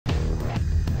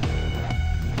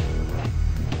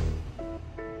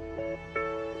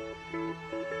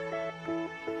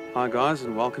Hi guys,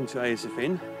 and welcome to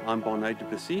ASFN. I'm Barne,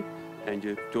 and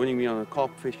you're joining me on a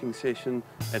carp fishing session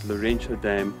at Laurentia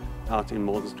Dam out in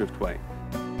Muldersdrift Way.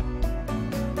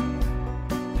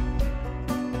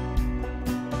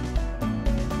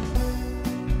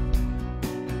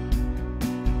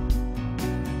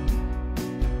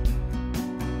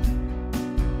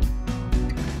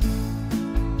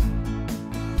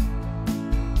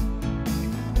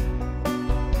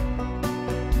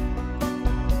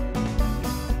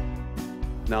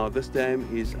 Now this dam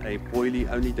is a boilie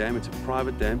only dam, it's a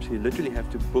private dam, so you literally have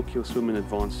to book your swim in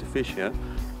advance to fish here.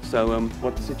 So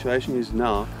what the situation is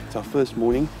now, it's our first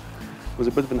morning. It was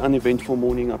a bit of an uneventful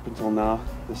morning up until now.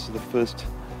 This is the first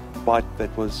bite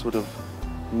that was sort of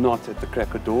not at the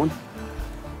crack of dawn.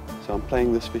 So I'm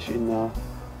playing this fish in now.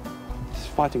 It's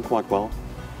fighting quite well.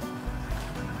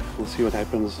 We'll see what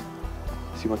happens,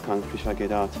 see what kind of fish I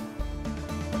get out.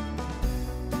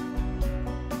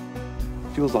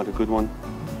 Feels like a good one.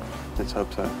 Let's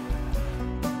hope so.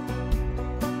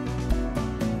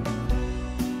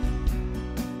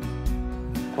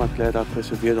 Quite glad I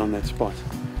persevered on that spot,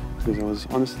 because I was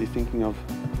honestly thinking of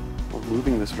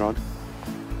moving this rod,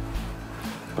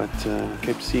 but I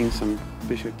kept seeing some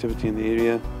fish activity in the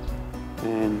area,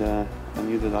 and I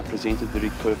knew that I presented the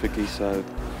rig perfectly, so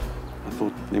I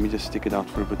thought let me just stick it out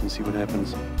for a bit and see what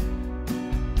happens.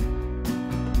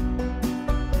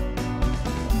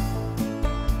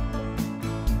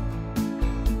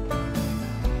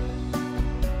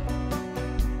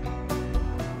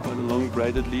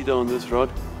 Braided leader on this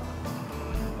rod.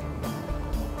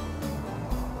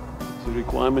 It's a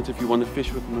requirement if you want to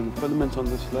fish with monofilament on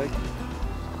this lake,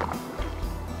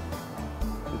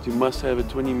 that you must have a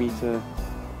 20-meter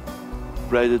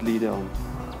braided leader on.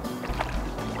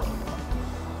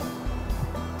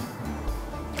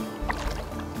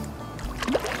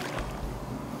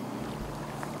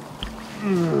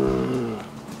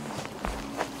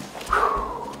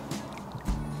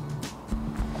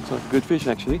 It's like a good fish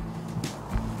actually.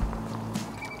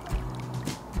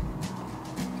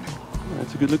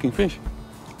 It's a good looking fish.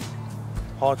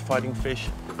 Hard fighting fish,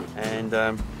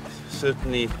 and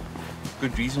certainly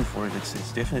good reason for it.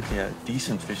 It's definitely a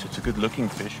decent fish. It's a good looking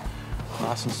fish.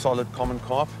 Nice and solid common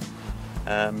carp.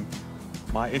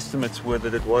 My estimates were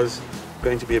that it was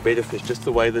going to be a better fish. Just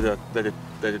the way that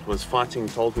it was fighting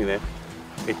told me that.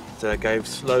 It gave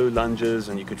slow lunges,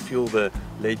 and you could feel the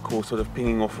lead core sort of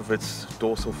pinging off of its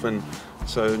dorsal fin.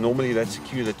 So normally that's a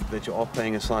cue that you are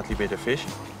playing a slightly better fish.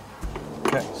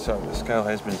 Okay, so the scale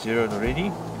has been zeroed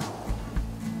already.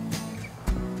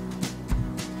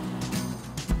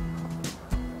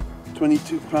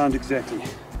 £22 exactly.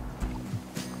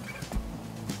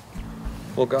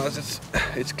 Well guys,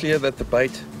 it's clear that the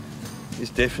bait is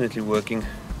definitely working.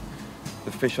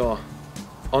 The fish are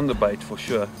on the bait for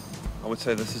sure. I would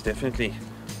say this is definitely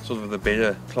sort of the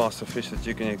better class of fish that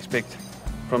you can expect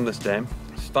from this dam.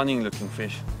 Stunning looking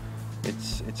fish.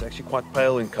 It's actually quite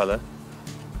pale in color.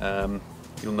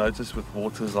 You'll notice with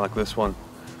waters like this one,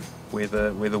 where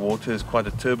the water is quite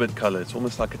a turbid color, it's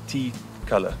almost like a tea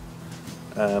color.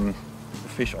 The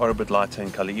fish are a bit lighter in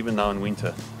color, even now in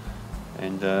winter.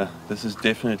 And this has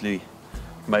definitely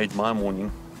made my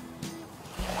morning.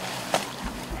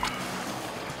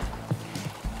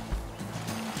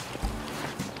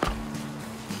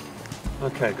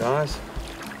 Okay guys,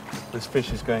 this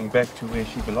fish is going back to where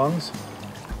she belongs.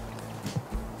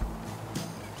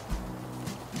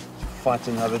 Fight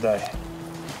another day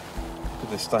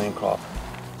with this stunning carp.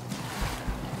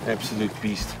 Absolute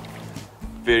beast.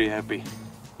 Very happy.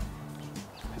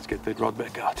 Let's get that rod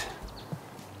back out.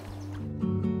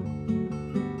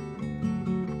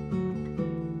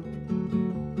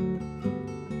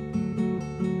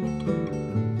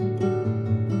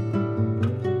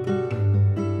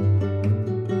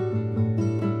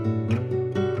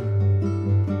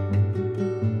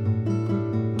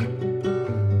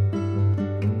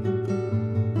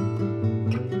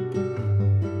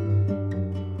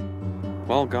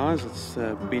 Well guys, it's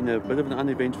been a bit of an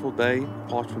uneventful day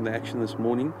apart from the action this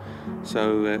morning.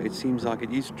 So it seems like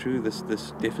it is true, this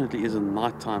definitely is a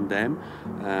nighttime dam.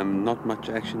 Not much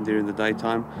action there in the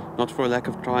daytime. Not for a lack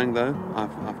of trying though,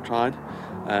 I've tried.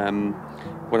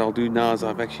 What I'll do now is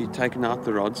I've actually taken out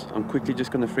the rods. I'm quickly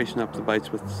just going to freshen up the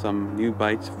baits with some new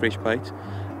bait, fresh bait,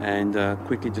 and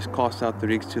quickly just cast out the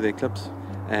rigs to their clips,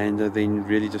 and then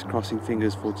really just crossing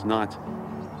fingers for tonight.